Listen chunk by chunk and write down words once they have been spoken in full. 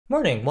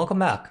Morning, welcome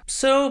back.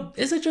 So,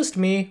 is it just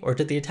me, or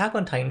did the Attack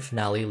on Titan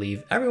finale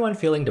leave everyone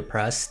feeling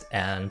depressed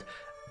and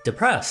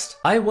depressed?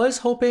 I was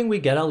hoping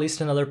we'd get at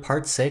least another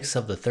part 6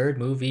 of the third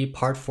movie,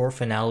 part 4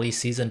 finale,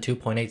 season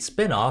 2.8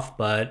 spin-off,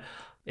 but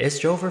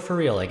it's over for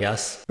real, I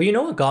guess. But you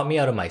know what got me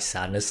out of my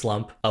sadness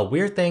slump? A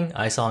weird thing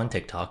I saw on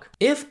TikTok.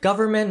 If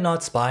government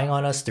not spying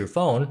on us through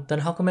phone, then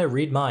how come it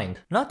read mind?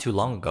 Not too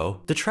long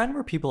ago, the trend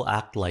where people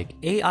act like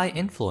AI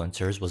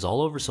influencers was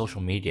all over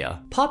social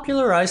media.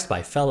 Popularized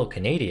by fellow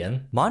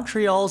Canadian,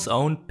 Montreal's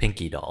own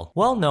Pinky Doll.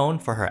 Well known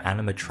for her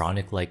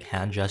animatronic-like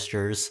hand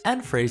gestures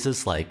and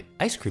phrases like,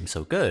 ice cream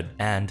so good,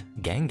 and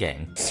gang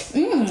gang.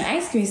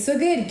 Ice cream so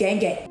good, gang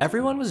gang.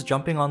 Everyone was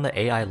jumping on the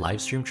AI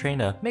livestream train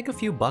to make a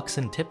few bucks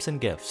in tips and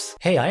gifts.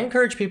 Hey, I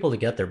encourage people to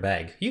get their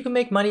bag. You can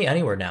make money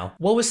anywhere now.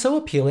 What was so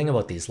appealing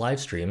about these live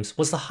streams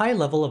was the high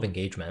level of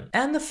engagement,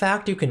 and the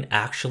fact you can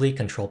actually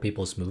control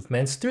people's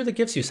movements through the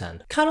gifts you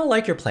send. Kinda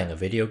like you're playing a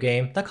video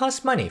game that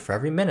costs money for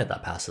every minute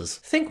that passes.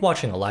 Think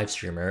watching a live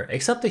streamer,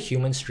 except the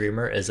human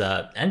streamer is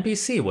a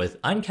NPC with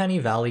uncanny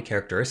valley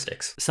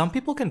characteristics. Some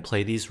people can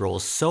play these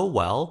roles so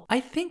well, I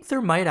think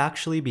there might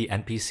actually be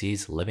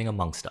NPCs living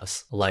amongst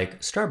us, like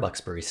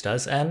Starbucks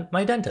baristas and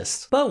my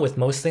dentist. But with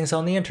most things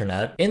on the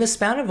internet, in the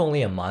span of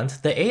only a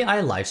month, the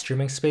AI live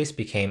streaming space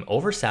became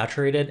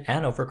oversaturated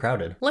and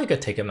overcrowded. Like a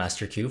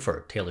Ticketmaster queue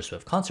for Taylor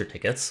Swift concert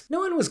tickets. No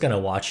one was gonna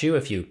watch you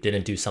if you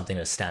didn't do something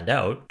to stand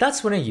out.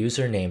 That's when a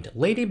user named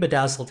Lady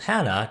Bedazzled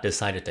Hannah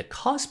decided to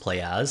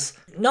cosplay as,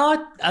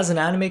 not as an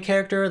anime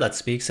character that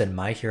speaks in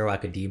My Hero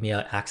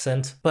Academia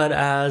accent, but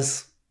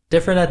as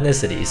different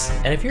ethnicities.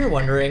 And if you're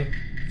wondering,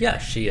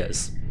 yes, she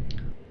is.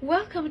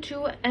 Welcome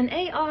to an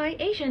AI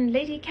Asian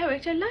lady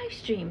character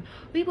livestream.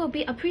 We will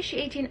be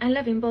appreciating and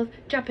loving both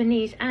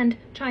Japanese and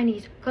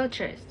Chinese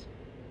cultures.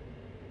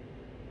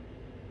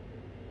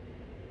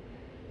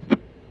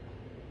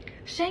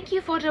 Thank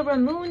you for the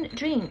Ramune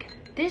drink.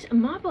 This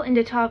marble in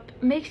the top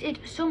makes it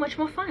so much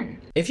more fun.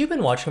 If you've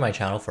been watching my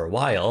channel for a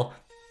while,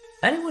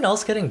 anyone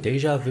else getting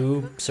deja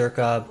vu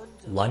circa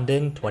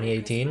London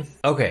 2018?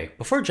 Okay,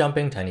 before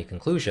jumping to any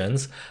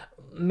conclusions,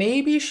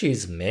 maybe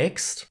she's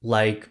mixed,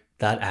 like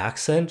that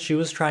accent she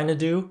was trying to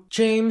do.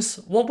 James,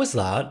 what was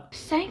that?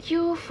 Thank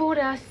you for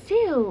the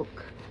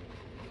silk.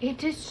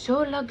 It is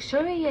so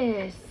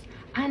luxurious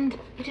and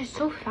it is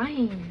so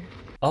fine.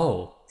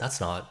 Oh,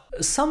 that's not.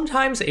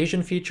 Sometimes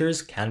Asian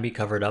features can be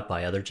covered up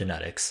by other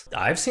genetics.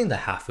 I've seen the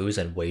Hafus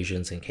and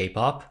Weijins in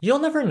K-pop. You'll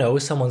never know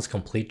someone's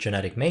complete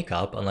genetic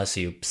makeup unless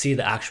you see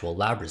the actual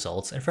lab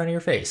results in front of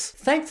your face.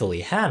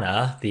 Thankfully,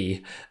 Hannah,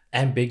 the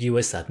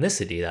ambiguous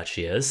ethnicity that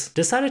she is,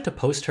 decided to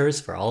post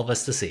hers for all of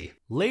us to see.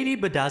 Lady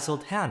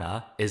Bedazzled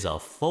Hannah is a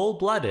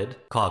full-blooded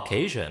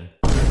Caucasian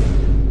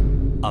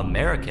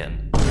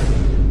American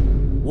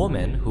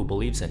woman who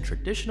believes in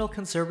traditional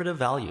conservative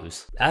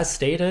values. As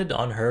stated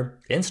on her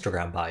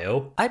Instagram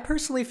bio, I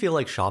personally feel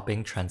like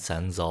shopping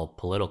transcends all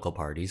political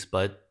parties,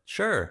 but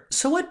sure.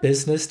 So what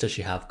business does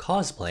she have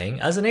cosplaying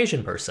as an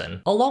Asian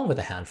person, along with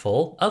a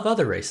handful of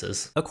other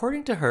races?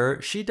 According to her,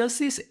 she does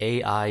these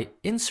AI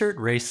insert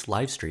race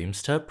live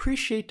streams to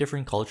appreciate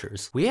different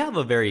cultures. We have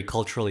a very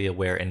culturally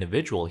aware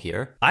individual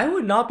here. I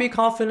would not be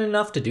confident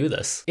enough to do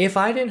this if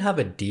I didn't have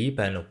a deep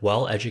and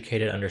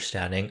well-educated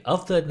understanding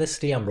of the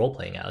ethnicity I'm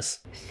roleplaying as.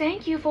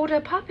 Thank you for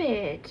the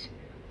puppet.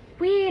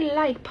 We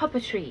like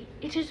puppetry.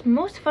 It is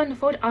most fun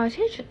for our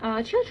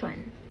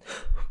children.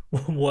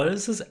 What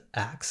is this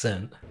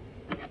accent?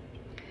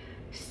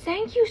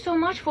 Thank you so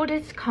much for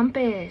this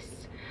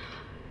compass.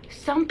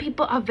 Some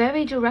people are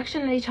very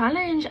directionally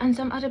challenged and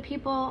some other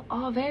people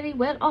are very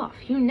well off.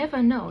 You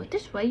never know.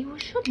 This way you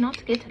should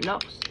not get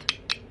lost.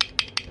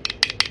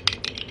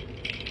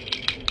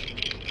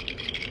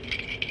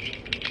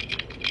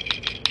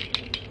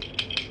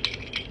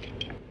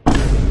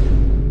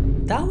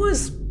 That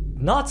was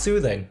not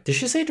soothing. Did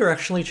she say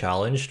directionally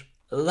challenged?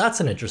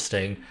 That's an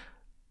interesting...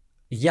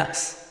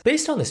 Yes.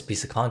 Based on this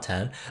piece of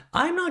content,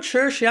 I'm not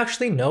sure she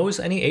actually knows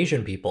any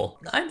Asian people.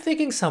 I'm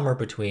thinking somewhere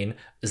between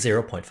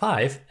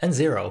 0.5 and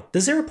 0. The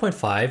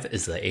 0.5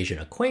 is the Asian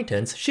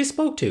acquaintance she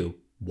spoke to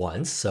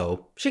once,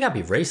 so she can't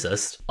be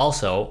racist.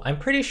 Also, I'm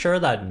pretty sure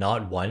that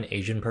not one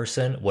Asian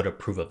person would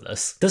approve of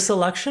this. The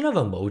selection of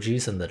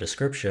emojis in the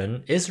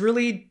description is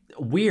really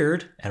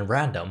weird and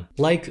random.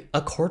 Like, a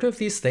quarter of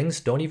these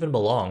things don't even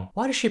belong.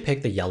 Why does she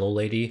pick the yellow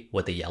lady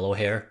with the yellow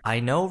hair? I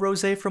know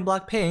Rosé from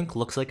Blackpink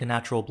looks like a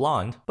natural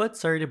blonde, but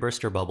sorry to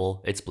burst her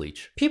bubble, it's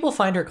bleach. People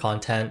find her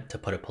content, to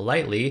put it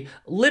politely,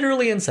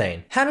 literally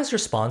insane. Hannah's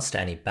response to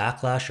any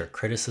backlash or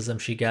criticism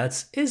she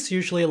gets is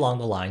usually along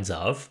the lines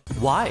of,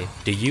 why?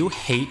 Do you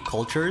hate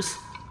cultures?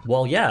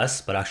 Well,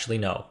 yes, but actually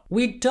no.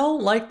 We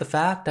don't like the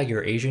fact that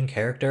your Asian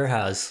character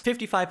has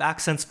 55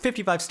 accents,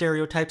 55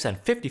 stereotypes, and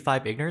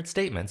 55 ignorant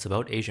statements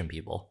about Asian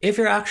people. If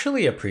you're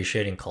actually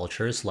appreciating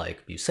cultures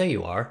like you say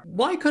you are,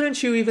 why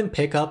couldn't you even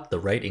pick up the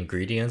right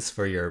ingredients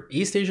for your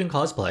East Asian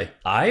cosplay?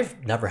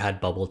 I've never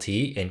had bubble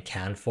tea in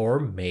can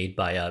form made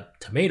by a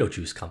tomato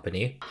juice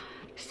company.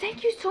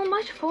 Thank you so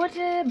much for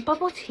the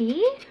bubble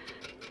tea.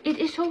 It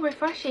is so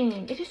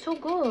refreshing. It is so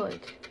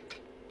good.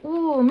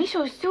 Oh,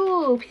 miso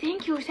soup.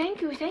 Thank you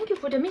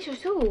for the miso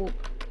soup.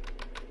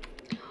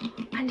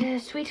 And the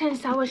sweet and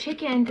sour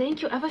chicken.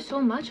 Thank you ever so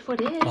much for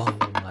this. Oh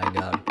my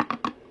god.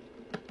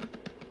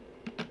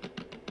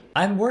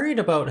 I'm worried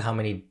about how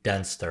many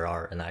dents there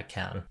are in that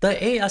can. The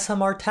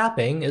ASMR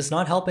tapping is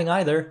not helping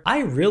either. I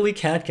really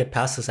can't get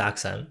past this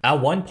accent.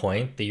 At one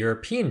point, the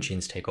European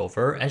genes take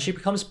over and she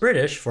becomes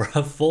British for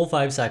a full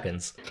 5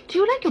 seconds. Do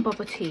you like your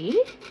bubble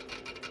tea?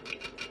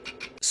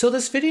 So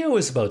this video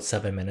is about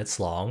 7 minutes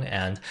long,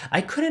 and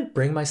I couldn't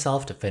bring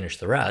myself to finish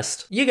the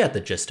rest. You get the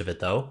gist of it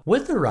though.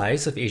 With the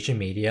rise of Asian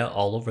media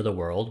all over the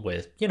world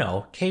with, you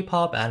know,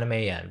 K-pop, anime,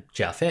 and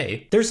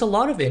Jaffe, there's a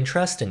lot of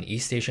interest in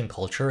East Asian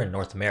culture in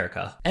North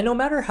America. And no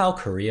matter how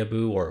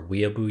Koreaboo or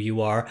Weeaboo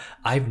you are,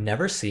 I've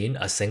never seen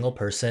a single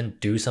person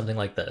do something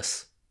like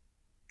this.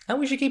 And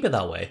we should keep it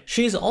that way.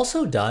 She's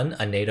also done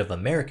a Native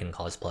American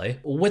cosplay,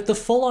 with the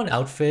full-on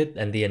outfit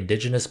and the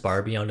indigenous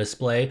Barbie on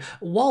display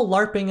while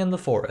LARPing in the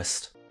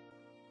forest.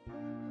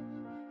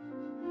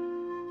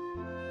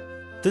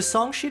 The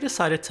song she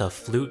decided to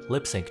flute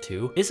lip-sync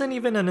to isn't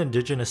even an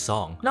indigenous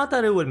song. Not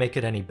that it would make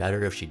it any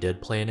better if she did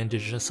play an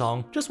indigenous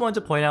song, just wanted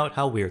to point out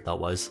how weird that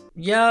was.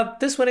 Yeah,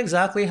 this went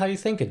exactly how you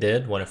think it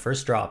did when it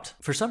first dropped.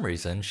 For some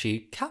reason,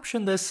 she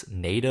captioned this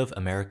Native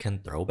American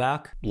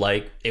throwback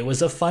like it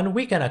was a fun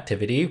weekend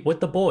activity with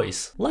the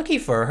boys. Lucky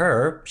for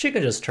her, she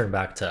could just turn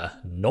back to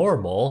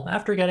normal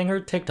after getting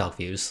her TikTok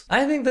views.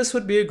 I think this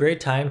would be a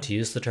great time to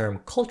use the term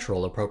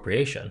cultural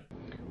appropriation.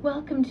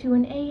 Welcome to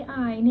an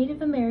AI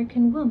Native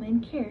American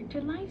woman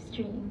character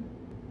livestream.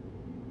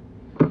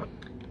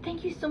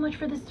 Thank you so much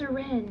for the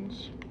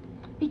syringe.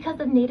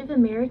 Because of Native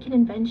American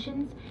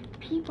inventions,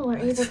 people are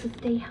able to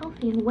stay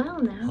healthy and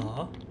well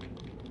now.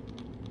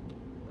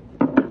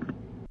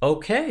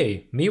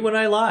 Okay, me when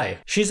I lie.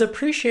 She's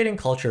appreciating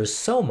culture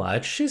so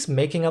much, she's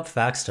making up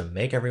facts to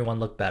make everyone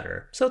look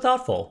better. So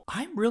thoughtful.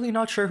 I'm really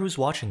not sure who's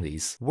watching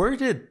these. Where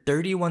did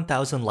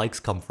 31,000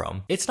 likes come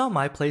from? It's not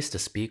my place to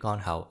speak on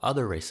how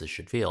other races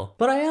should feel,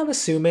 but I am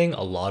assuming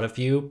a lot of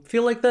you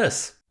feel like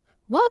this.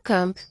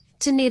 Welcome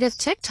to Native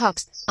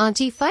TikTok's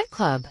Auntie Fight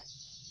Club.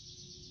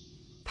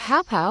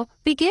 Pow pow,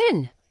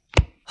 begin.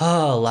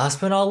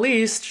 Last but not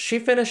least, she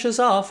finishes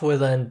off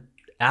with an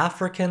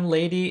African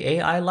lady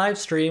AI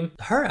livestream.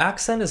 Her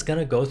accent is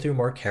gonna go through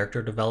more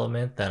character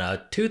development than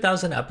a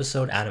 2,000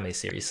 episode anime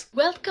series.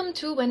 Welcome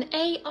to an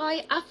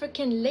AI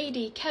African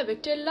lady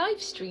character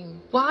livestream.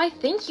 Why,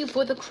 thank you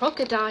for the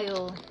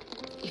crocodile.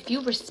 If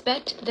you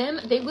respect them,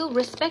 they will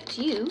respect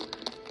you.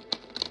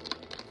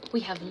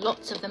 We have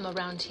lots of them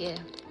around here.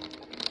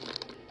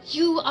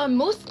 You are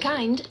most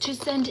kind to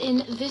send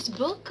in this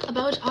book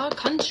about our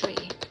country.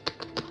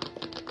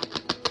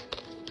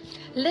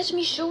 Let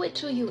me show it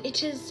to you.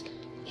 It is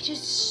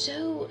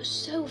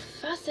so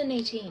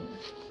fascinating.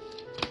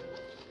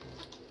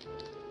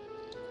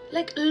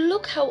 Like,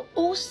 look how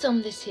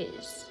awesome this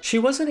is. She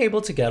wasn't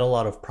able to get a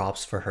lot of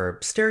props for her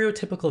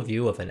stereotypical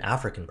view of an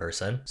African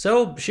person,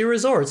 so she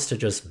resorts to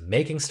just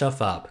making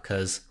stuff up,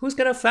 cause who's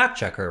gonna fact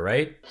check her,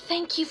 right?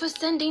 Thank you for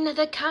sending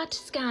the CAT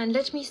scan.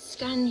 Let me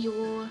scan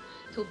your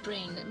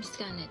brain. Let me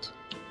scan it.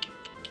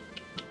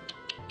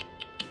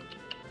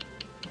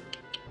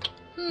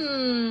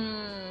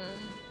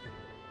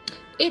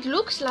 It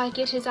looks like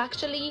it is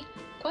actually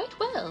quite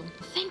well.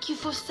 Thank you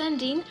for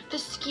sending the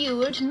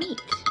skewered meat.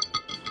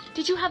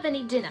 Did you have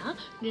any dinner?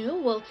 No?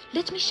 Well,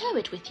 let me share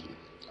it with you.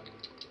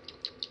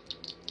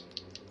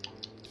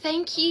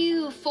 Thank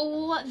you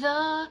for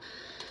the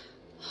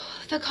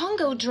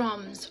Congo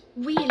drums.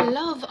 We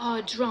love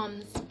our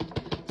drums.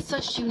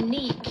 Such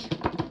unique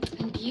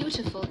and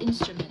beautiful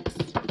instruments.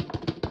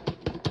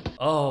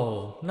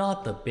 Oh,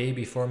 not the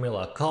baby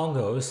formula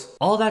Congos.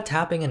 All that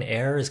tapping in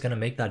air is gonna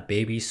make that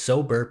baby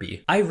so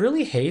burpy. I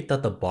really hate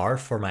that the bar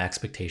for my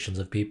expectations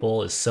of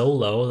people is so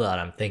low that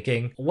I'm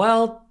thinking,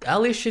 well,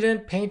 at least she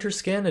didn't paint her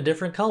skin a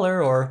different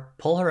color or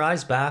pull her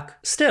eyes back.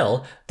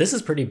 Still, this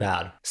is pretty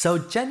bad. So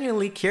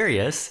genuinely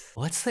curious,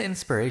 what's the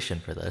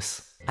inspiration for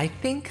this? I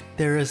think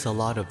there is a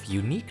lot of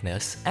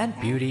uniqueness and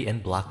beauty in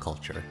Black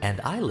culture, and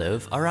I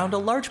live around a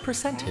large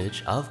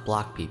percentage of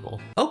Black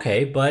people.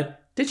 Okay, but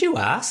did you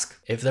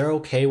ask if they're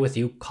okay with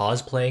you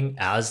cosplaying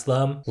as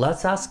them?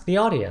 Let's ask the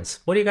audience.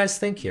 What do you guys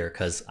think here?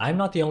 Cause I'm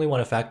not the only one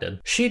affected.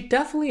 She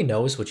definitely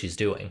knows what she's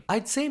doing.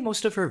 I'd say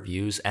most of her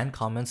views and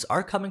comments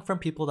are coming from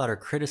people that are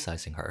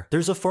criticizing her.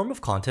 There's a form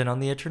of content on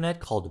the internet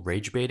called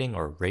rage baiting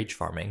or rage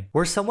farming,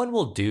 where someone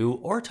will do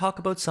or talk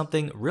about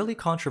something really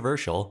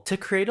controversial to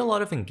create a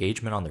lot of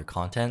engagement on their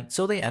content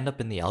so they end up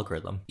in the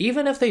algorithm.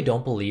 Even if they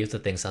don't believe the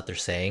things that they're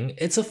saying,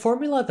 it's a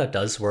formula that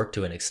does work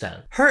to an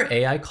extent. Her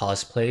AI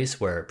cosplays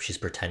where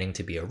she's pretending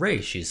to be a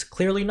race she's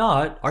clearly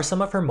not are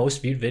some of her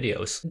most viewed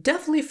videos.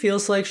 Definitely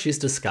feels like she's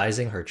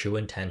disguising her true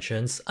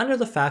intentions under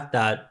the fact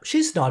that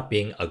she's not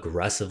being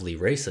aggressively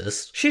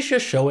racist, she's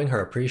just showing her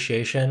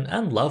appreciation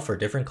and love for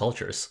different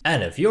cultures.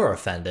 And if you're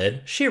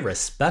offended, she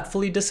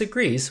respectfully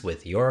disagrees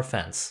with your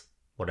offense.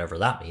 Whatever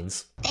that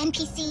means. The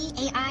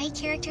NPC AI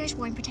characters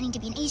were pretending to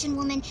be an Asian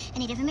woman, a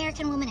Native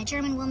American woman, a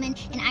German woman,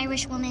 an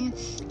Irish woman,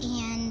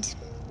 and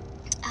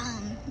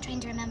I'm trying trying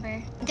to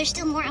remember. There's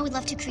still more I would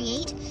love to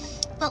create,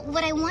 but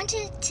what I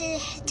wanted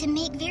to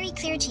make very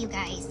clear to you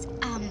guys,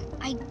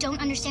 I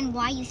don't understand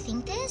why you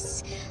think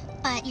this,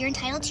 but you're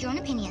entitled to your own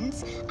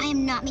opinions. I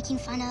am not making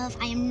fun of,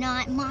 I am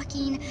not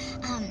mocking,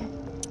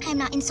 I am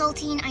not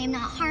insulting, I am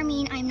not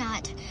harming, I am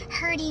not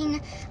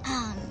hurting.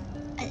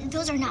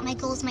 Those are not my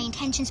goals, my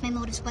intentions, my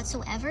motives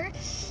whatsoever.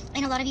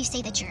 And a lot of you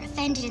say that you're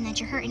offended and that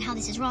you're hurt and how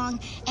this is wrong,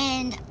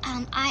 and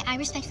I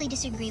respectfully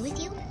disagree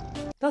with you.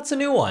 That's a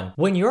new one.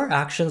 When your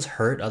actions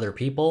hurt other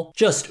people,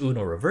 just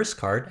Uno reverse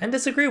card and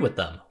disagree with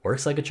them.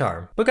 Works like a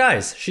charm. But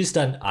guys, she's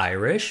done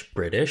Irish,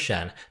 British,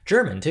 and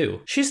German too.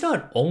 She's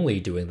not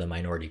only doing the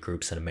minority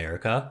groups in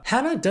America.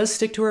 Hannah does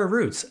stick to her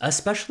roots,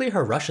 especially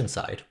her Russian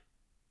side.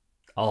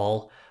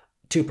 All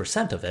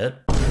 2% of it.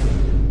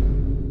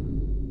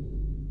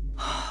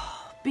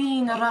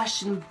 Being a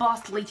Russian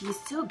boss lady is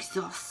so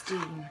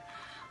exhausting.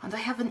 And I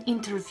have an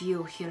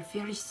interview here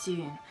very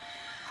soon.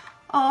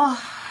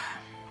 Oh,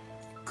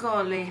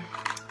 golly.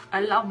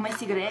 I love my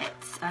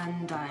cigarettes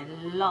and I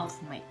love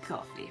my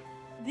coffee.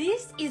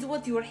 This is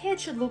what your head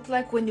should look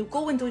like when you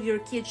go into your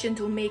kitchen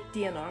to make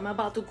dinner. I'm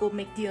about to go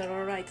make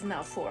dinner right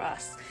now for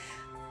us.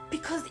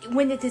 Because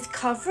when it is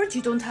covered,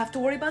 you don't have to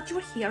worry about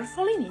your hair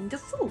falling in the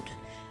food.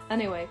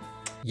 Anyway.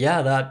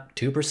 Yeah, that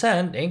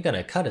 2% ain't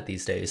gonna cut it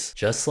these days.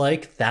 Just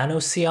like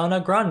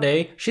Thanosiana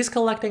Grande, she's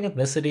collecting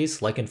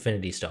ethnicities like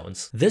Infinity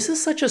Stones. This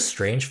is such a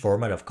strange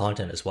format of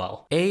content as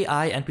well.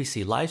 AI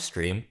NPC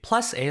livestream,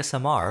 plus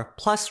ASMR,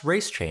 plus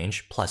race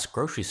change, plus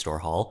grocery store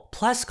haul,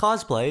 plus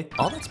cosplay.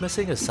 All that's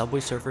missing is Subway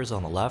Surfers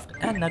on the left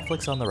and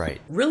Netflix on the right.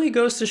 Really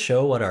goes to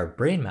show what our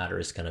brain matter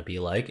is gonna be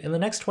like in the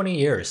next 20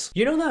 years.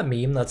 You know that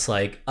meme that's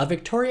like, a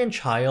Victorian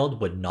child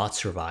would not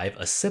survive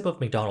a sip of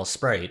McDonald's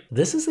Sprite?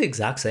 This is the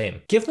exact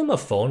same. Give them a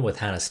phone with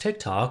Hannah's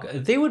TikTok,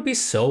 they would be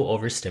so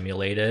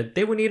overstimulated,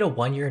 they would need a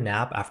 1-year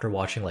nap after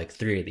watching like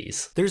 3 of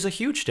these. There's a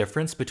huge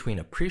difference between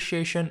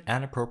appreciation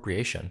and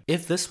appropriation.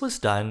 If this was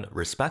done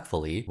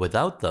respectfully,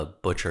 without the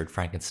butchered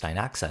Frankenstein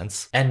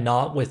accents, and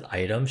not with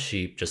items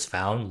she just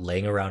found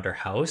laying around her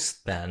house,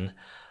 then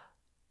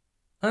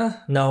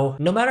no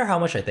matter how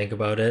much I think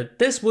about it,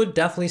 this would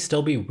definitely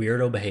still be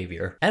weirdo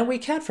behavior. And we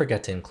can't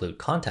forget to include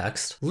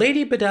context.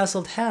 Lady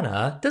Bedazzled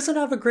Hannah doesn't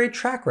have a great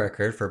track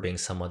record for being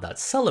someone that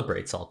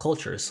celebrates all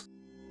cultures.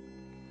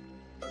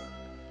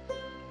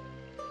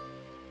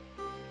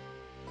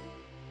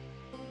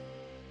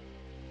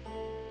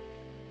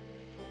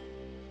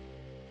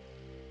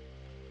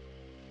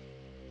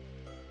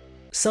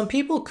 Some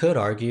people could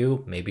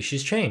argue maybe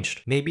she's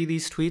changed. Maybe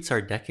these tweets are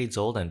decades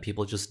old and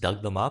people just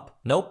dug them up.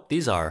 Nope,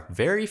 these are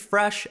very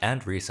fresh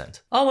and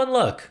recent. Oh, and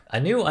look, a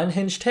new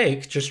unhinged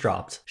take just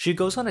dropped. She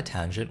goes on a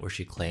tangent where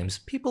she claims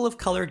people of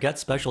color get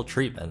special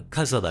treatment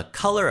because of the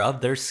color of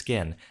their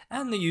skin,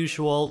 and the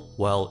usual,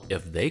 well,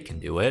 if they can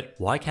do it,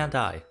 why can't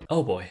I?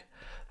 Oh boy.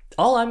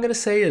 All I'm gonna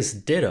say is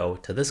ditto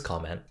to this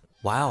comment.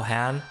 Wow,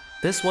 Han,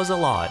 this was a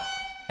lot.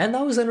 And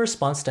that was in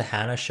response to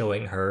Hannah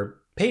showing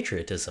her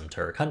patriotism to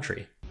her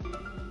country.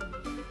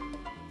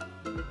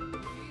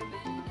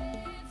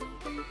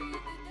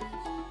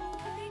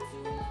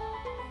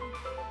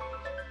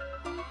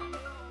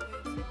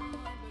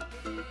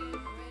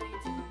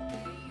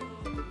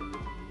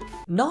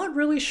 Not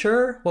really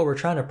sure what we're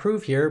trying to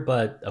prove here,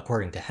 but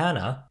according to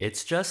Hannah,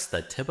 it's just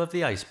the tip of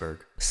the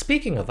iceberg.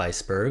 Speaking of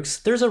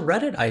icebergs, there's a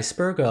Reddit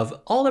iceberg of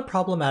all the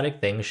problematic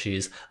things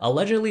she's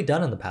allegedly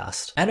done in the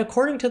past. And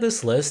according to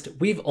this list,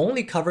 we've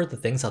only covered the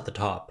things at the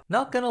top.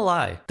 Not gonna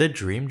lie, the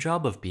dream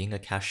job of being a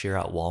cashier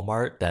at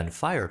Walmart, then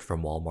fired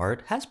from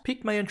Walmart, has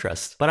piqued my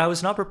interest. But I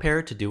was not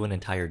prepared to do an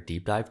entire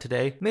deep dive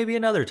today, maybe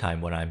another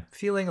time when I'm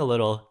feeling a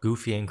little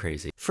goofy and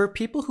crazy. For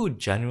people who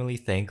genuinely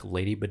think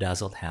Lady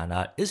Bedazzled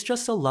Hannah is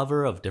just a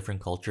lover of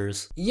different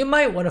cultures, you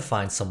might want to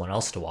find someone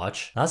else to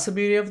watch. That's the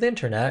beauty of the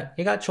internet,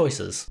 you got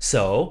choices.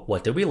 So,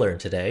 what did we learn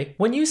today?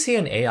 When you see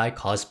an AI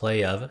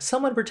cosplay of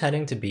someone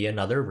pretending to be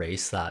another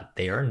race that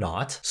they are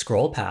not,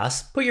 scroll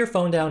past, put your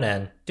phone down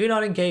and do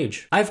not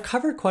engage. I've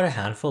covered quite a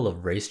handful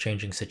of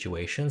race-changing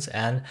situations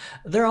and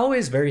they're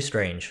always very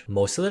strange.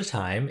 Most of the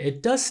time,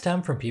 it does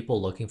stem from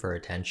people looking for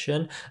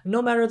attention,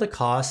 no matter the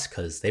cost,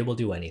 because they will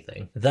do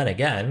anything. Then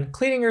again,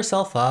 cleaning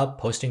yourself up,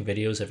 posting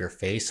videos of your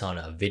face on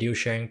a video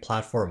sharing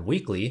platform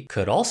weekly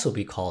could also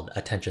be called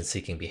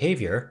attention-seeking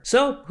behavior.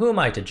 So who am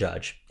I to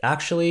judge?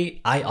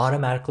 Actually, I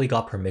automatically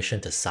got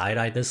permission to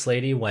side-eye this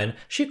lady when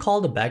she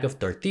called a bag of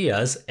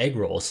tortillas egg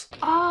rolls.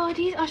 Oh,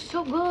 these are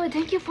so good.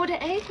 Thank you for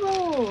the egg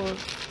rolls.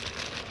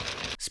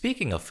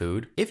 Speaking of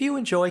food, if you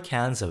enjoy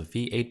cans of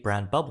V8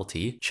 brand bubble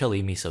tea,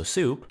 chili miso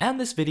soup, and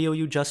this video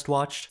you just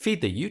watched,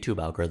 feed the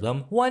YouTube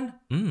algorithm one,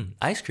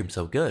 ice cream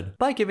so good,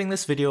 by giving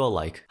this video a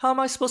like. How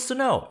am I supposed to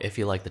know if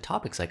you like the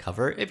topics I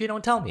cover if you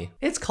don't tell me?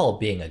 It's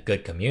called being a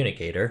good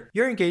communicator.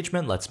 Your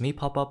engagement lets me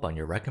pop up on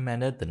your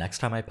recommended the next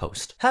time I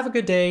post. Have a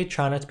good day,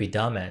 try not to be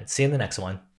dumb, and see you in the next one.